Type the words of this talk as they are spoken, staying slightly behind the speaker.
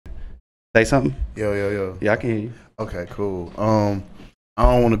Say something. Yo. Yeah, I can hear you. Okay, cool. I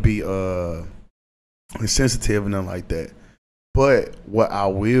don't want to be insensitive or nothing like that. But what I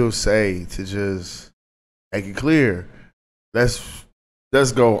will say to just make it clear, let's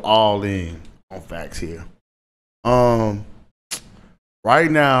go all in on facts here.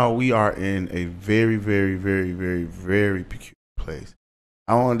 Right now we are in a very, very, very, very, very peculiar place.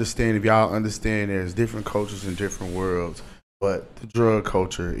 I don't understand if y'all understand there's different cultures in different worlds, but the drug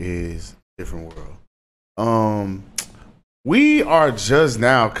culture is a different world. We are just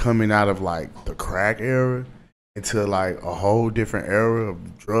now coming out of like the crack era into like a whole different era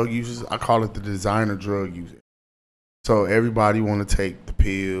of drug users. I call it the designer drug user. So everybody want to take the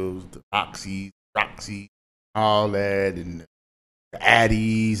pills, the Roxy, all that, and the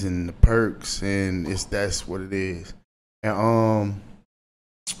Addies and the perks, and that's what it is. And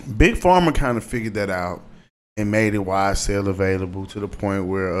Big Pharma kind of figured that out and made it wide sale available to the point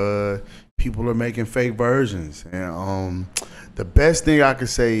where people are making fake versions. And the best thing I can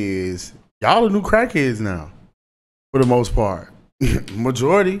say is y'all are new crackheads now, for the most part.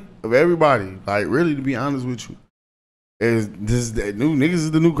 Majority of everybody, like really, to be honest with you, new niggas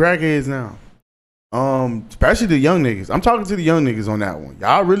is the new crackheads now. Especially the young niggas. I'm talking to the young niggas on that one.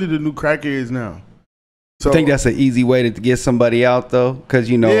 Y'all really the new crackheads now. So, I think that's an easy way to get somebody out, though, because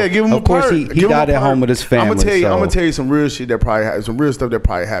give him of course he died at home with his family. I'm gonna tell you some real shit that probably happened, some real stuff that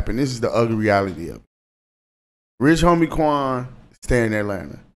probably happened. This is the ugly reality of it. Rich homie Quan stay in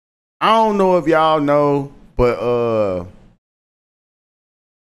Atlanta. I don't know if y'all know, but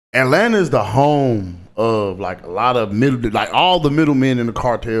Atlanta is the home of like a lot of all the middlemen in the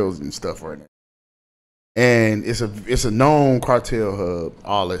cartels and stuff right now. And it's a known cartel hub,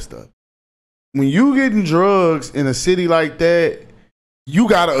 all that stuff. When you getting drugs in a city like that, you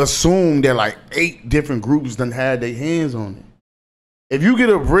gotta assume that like 8 different groups done had their hands on it. If you get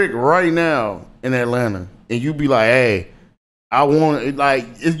a brick right now in Atlanta and you be like, hey, I want it, like,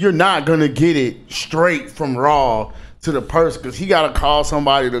 you're not gonna get it straight from raw to the person, because he gotta call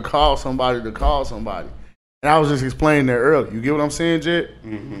somebody to call somebody to call somebody. And I was just explaining that earlier. You get what I'm saying, Jet?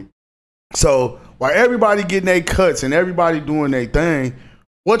 Mm-hmm. So while everybody getting their cuts and everybody doing their thing,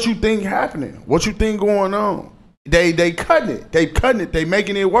 what you think happening? What you think going on? They cutting it. They cutting it. They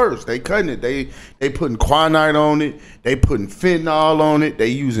making it worse. They cutting it. They putting quinine on it. They putting fentanyl on it. They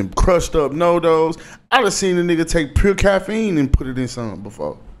using crushed up no-dos. I done seen a nigga take pure caffeine and put it in something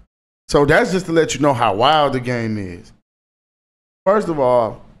before. So that's just to let you know how wild the game is. First of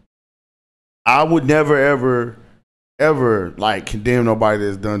all, I would never, ever like condemn nobody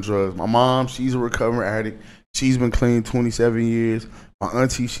that's done drugs. My mom, she's a recovering addict. She's been clean 27 years. My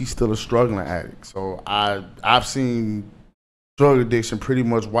auntie, she's still a struggling addict. So I've seen drug addiction pretty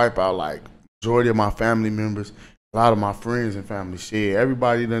much wipe out like majority of my family members, a lot of my friends and family. Shit,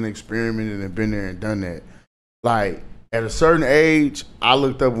 everybody done experimented and been there and done that. Like at a certain age, I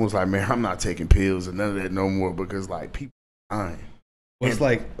looked up and was like, man, I'm not taking pills and none of that no more, because like people are dying. Well, it's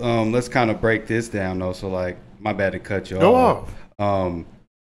like, let's kind of break this down though. So like, my bad to cut you Go off.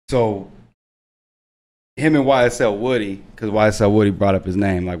 So him and YSL Woody, because YSL Woody brought up his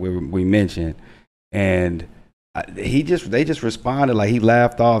name, like we mentioned, and they just responded, like he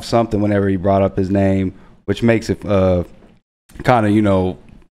laughed off something whenever he brought up his name, which makes it kind of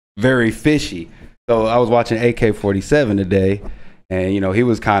very fishy. So I was watching AK-47 today, and he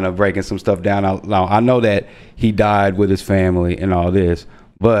was kind of breaking some stuff down. Now I know that he died with his family and all this,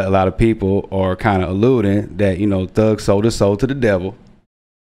 but a lot of people are kind of alluding that Thug sold his soul to the devil.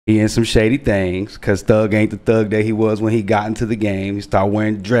 He in some shady things, because Thug ain't the Thug that he was when he got into the game. He started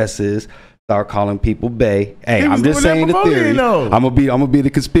wearing dresses, started calling people bae. Hey, I'm just saying the theory. I'm gonna be the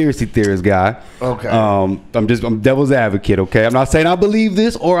conspiracy theorist guy. Okay. I'm devil's advocate. Okay. I'm not saying I believe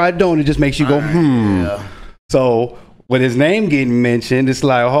this or I don't. It just makes you go Yeah. So with his name getting mentioned, it's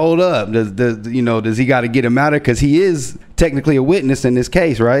like, hold up. Does he got to get him out of it? Because he is technically a witness in this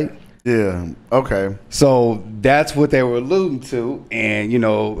case, right? Yeah. Okay. So that's what they were alluding to, and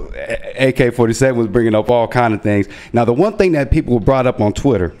AK-47 was bringing up all kind of things. Now, the one thing that people brought up on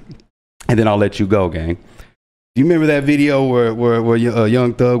Twitter, and then I'll let you go, gang. Do you remember that video where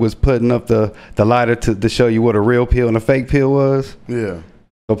Young Thug was putting up the lighter to show you what a real pill and a fake pill was? Yeah.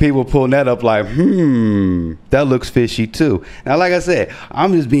 So people pulling that up like, that looks fishy too. Now, like I said,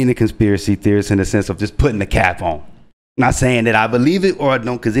 I'm just being a conspiracy theorist in the sense of just putting the cap on. Not saying that I believe it or I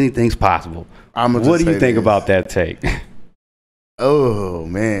don't, because anything's possible. What do you think about that take? Oh,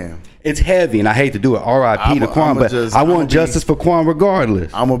 man. It's heavy, and I hate to do it. R.I.P. to Quan, but I want justice for Quan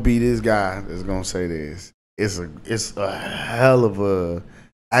regardless. I'm going to be this guy that's going to say this. It's a hell of a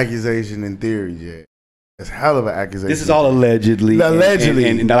accusation in theory, Jay. That's hell of an accusation. This is all allegedly. Allegedly.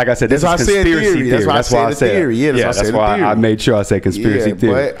 And like I said, this is conspiracy theory. That's why I said theory. Yeah, that's why I made sure I said conspiracy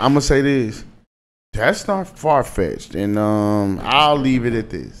theory. But I'm going to say this. That's not far-fetched. And I'll leave it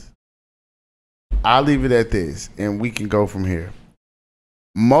at this. And we can go from here.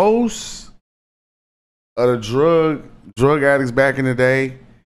 Most of the drug addicts back in the day,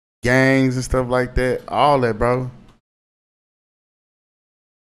 gangs and stuff like that, all that, bro.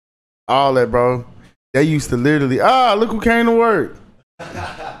 They used to literally, look who came to work.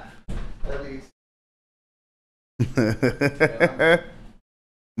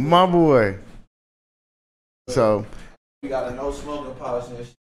 My boy. So we got a no smoking policy and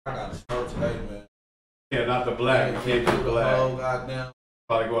shit. I got a smoke today, man. Yeah, not the black. You can't do black. Oh, goddamn.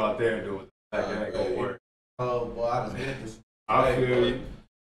 Probably go out there and do it. Black ain't gonna work. Oh, boy, I done hit this. I feel you.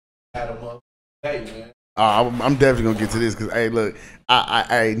 Had a motherfucker day, man. I'm definitely gonna get to this because, hey, look,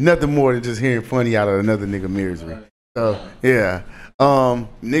 I nothing more than just hearing funny out of another nigga misery. So yeah,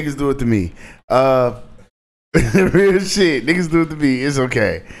 niggas do it to me. Real shit, niggas do it to me. It's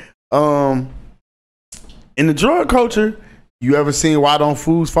okay. In the drug culture, you ever seen Why Don't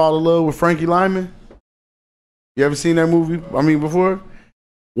Fools Fall in Love with Frankie Lyman? You ever seen that movie? I mean, before?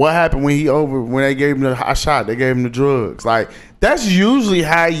 What happened when they gave him the hot shot? They gave him the drugs. Like, that's usually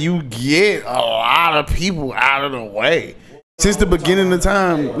how you get a lot of people out of the way. Since the beginning of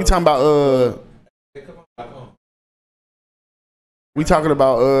time, we talking about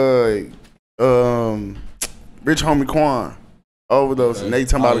Rich Homie Quan overdose, and they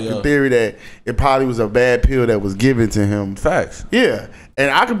talking about the theory that it probably was a bad pill that was given to him. Facts. Yeah, and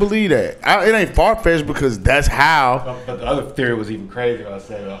I can believe that. It ain't far-fetched because that's how. But the other theory was even crazier. I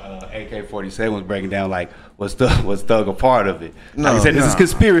said AK-47 was breaking down like was Thug a part of it? Like I said, this is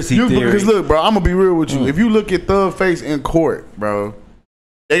conspiracy theory. Because look, bro, I'm gonna be real with you. If you look at Thug face in court, bro,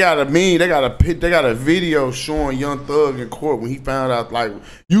 they got a video showing Young Thug in court when he found out. Like,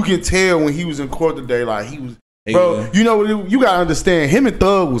 you can tell when he was in court today, like he was. Bro, you know what? You gotta understand. Him and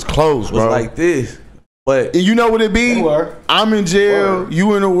Thug was close, bro. It was like this, but and you know what it be? I'm in jail.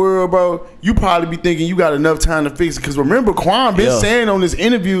 You in the world, bro. You probably be thinking you got enough time to fix it. Because remember, Quan been saying on his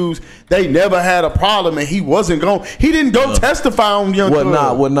interviews they never had a problem, and he wasn't going. He didn't go testify on Young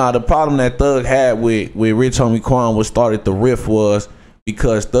Thug. The problem that Thug had with Rich Homie Quan was started the riff was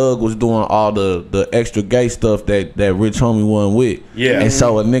because Thug was doing all the extra gay stuff that Rich Homie wasn't with. Yeah. And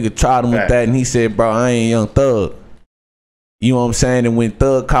so a nigga tried him with that, and he said, bro, I ain't Young Thug. You know what I'm saying? And when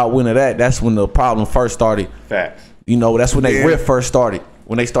Thug caught wind of that, that's when the problem first started. Facts. You know, that's when they riff first started.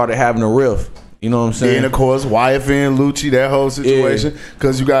 When they started having a riff. You know what I'm saying? And of course, YFN, Lucci, that whole situation.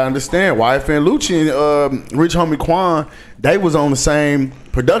 Because you got to understand, YFN, Lucci, and Rich Homie Quan, they was on the same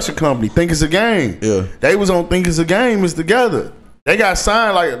production company, Think It's a Game. Yeah. They was on Think It's a Game, is together. They got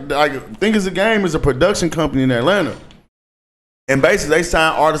signed like Think It's a Game is a production company in Atlanta. And basically they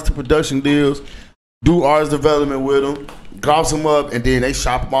sign artists to production deals, do artist development with them, gloss them up, and then they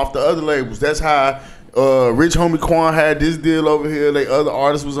shop them off the other labels. That's how Rich Homie Quan had this deal over here. They other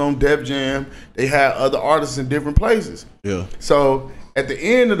artists was on Def Jam. They had other artists in different places. Yeah. So at the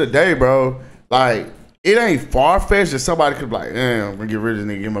end of the day, bro, like it ain't far-fetched that somebody could be like, I'm gonna get rid of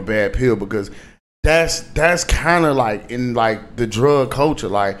this nigga, give him a bad pill because that's kind of like in like the drug culture.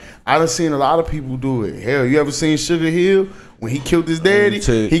 Like I done seen a lot of people do it. Hell, you ever seen Sugar Hill when he killed his daddy?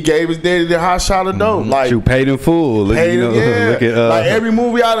 He gave his daddy the hot shot of dope. Like you paid in full. Look at like every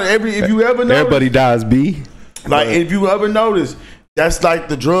movie out of if you ever notice, Everybody Dies B. Like if you ever notice, that's like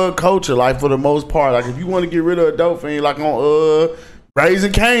the drug culture. Like for the most part, like if you want to get rid of a dope fiend, like on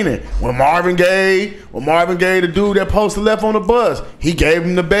Raising Canaan, when Marvin Gaye, the dude that posted left on the bus, he gave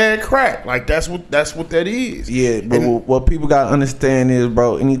him the bad crack. Like that's what that is. Yeah, but what people gotta understand is,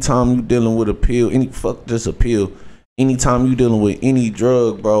 bro, anytime you dealing with a pill, a pill, anytime you dealing with any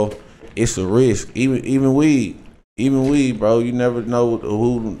drug, bro, it's a risk. Even weed, bro, you never know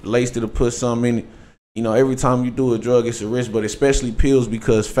who laced it or put something in it. You know, every time you do a drug, it's a risk, but especially pills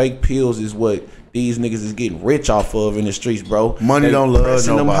because fake pills is what these niggas is getting rich off of in the streets, bro. Money they don't love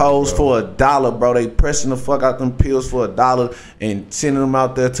pressing nobody, them hoes bro. for $1, bro. They pressing the fuck out them pills for $1 and sending them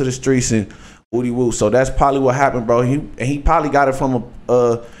out there to the streets and woody woo. So that's probably what happened, bro. He probably got it from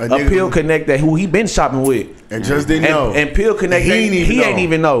a pill connect that who he been shopping with and just didn't know. And pill connect he ain't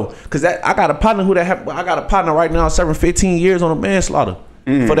even know because I got a partner I got a partner right now serving 15 years on a manslaughter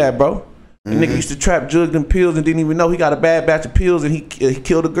for that, bro. The nigga used to trap jug them pills and didn't even know he got a bad batch of pills and he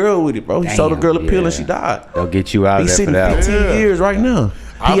killed a girl with it, bro. He sold a girl a pill and she died. They'll get you out of there for that. He's sitting 15 years right now.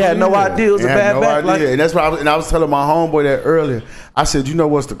 He had no idea it was a bad batch. Like, and that's what I was telling my homeboy that earlier. I said, you know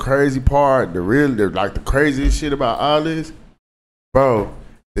what's the crazy part? The craziest shit about all this? Bro,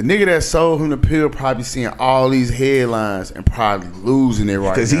 The nigga that sold him the pill probably seeing all these headlines and probably losing it right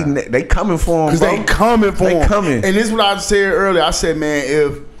now. Because they coming for him, Because they coming for him. They coming. And this is what I said earlier. I said, man,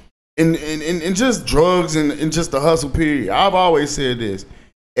 if in just drugs and just the hustle period, I've always said this.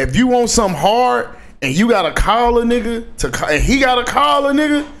 If you want something hard and you gotta call a nigga and he gotta call a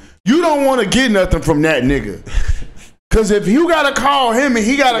nigga, you don't want to get nothing from that nigga. Cause if you gotta call him and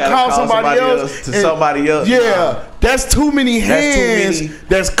he gotta call somebody else to somebody else, yeah, that's too many hands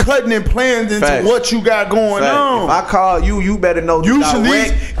that's cutting and playing into what you got going on. If I call you, you better know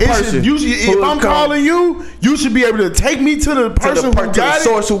if I'm calling you, you should be able to take me to the person who got the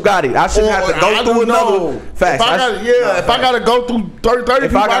source who got it. I shouldn't have to go through another. Facts. If I gotta go through 30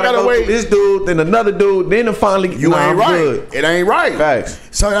 people, I gotta wait. This dude, then another dude, then finally you ain't right. Good. It ain't right. Facts.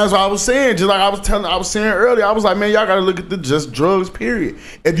 So that's what I was saying. Just like I was saying earlier, I was like, man, y'all gotta look at the just drugs, period.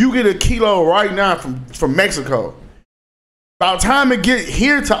 If you get a kilo right now from Mexico, by the time it get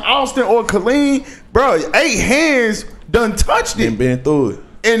here to Austin or Killeen, bro, 8 hands done touched it. And been through it.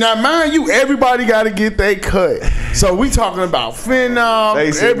 And now, mind you, everybody got to get their cut. So we talking about fentanyl,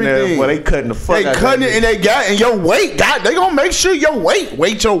 everything. Well, they cutting the fuck out. They cutting it, and your weight. They gonna make sure your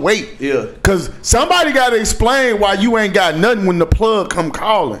weight your weight. Yeah. Cause somebody got to explain why you ain't got nothing when the plug come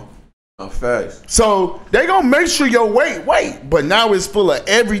calling. Facts. So they gonna make sure your weight. But now it's full of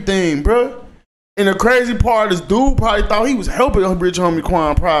everything, bro. And the crazy part, this dude probably thought he was helping rich homie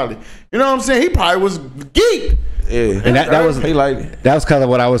Quan. Probably, you know what I'm saying? He probably was geeked. Yeah, and that was kind of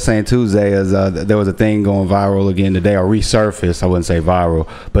what I was saying Tuesday. Is there was a thing going viral again today, or resurfaced? I wouldn't say viral,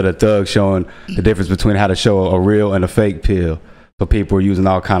 but a thug showing the difference between how to show a real and a fake pill. So people are using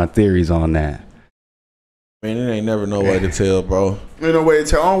all kind of theories on that. Man, it ain't never no way to tell, bro. Ain't no way to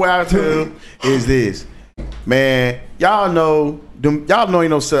tell. Only way I tell is this, man. Y'all know ain't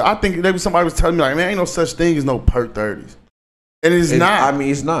no such. I think maybe somebody was telling me like, man, ain't no such thing as no perk 30s, and it's not. I mean,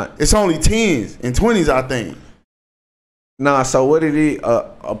 it's not. It's only 10s and 20s, I think. Nah, so what it is?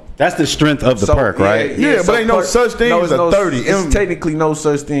 That's the strength of the perk, right? Yeah, but ain't no such thing as a 30. It's technically no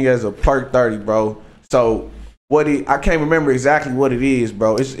such thing as a perk 30, bro. So I can't remember exactly what it is,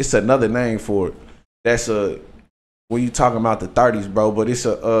 bro. It's another name for it. That's when you talking about the 30s, bro. But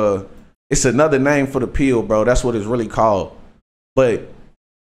it's another name for the pill, bro. That's what it's really called. But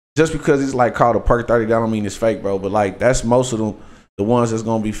just because it's like called a perk 30, that don't mean it's fake, bro. But like that's most of them, the ones that's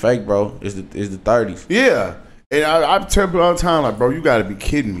gonna be fake, bro. Is the 30s. Yeah. And I tell people all the time, like, bro, you gotta be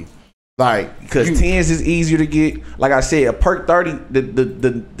kidding me. Like, because 10s is easier to get. Like I said, a perk 30,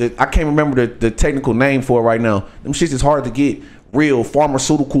 the I can't remember the technical name for it right now. Them shits is hard to get. Real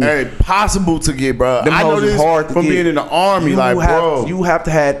pharmaceutical. Possible to get, bro. Them I know this hard to from get. being in the army, bro. You have to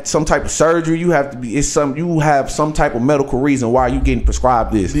have some type of surgery. You have to be. You have some type of medical reason why you getting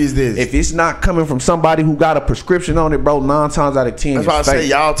prescribed this. If it's not coming from somebody who got a prescription on it, bro, 9 times out of 10. That's why I say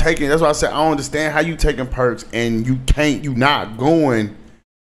y'all taking. That's why I say I don't understand how you taking perks and you not going to.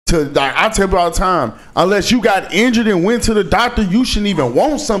 Like I tell people all the time, unless you got injured and went to the doctor, you shouldn't even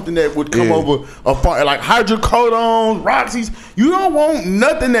want something that would come over like hydrocodone, Roxy's. You don't want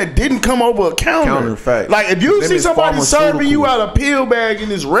nothing that didn't come over a counter. Like if you see somebody serving you out a pill bag and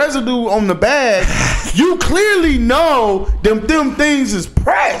there's residue on the bag, you clearly know them things is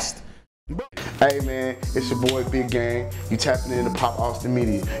pressed. Hey man, it's your boy Big Gang. You tapping into Pop Austin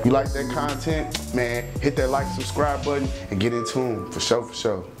Media. You like that content? Man, hit that like, subscribe button and get in tune for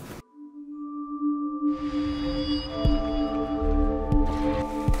sure.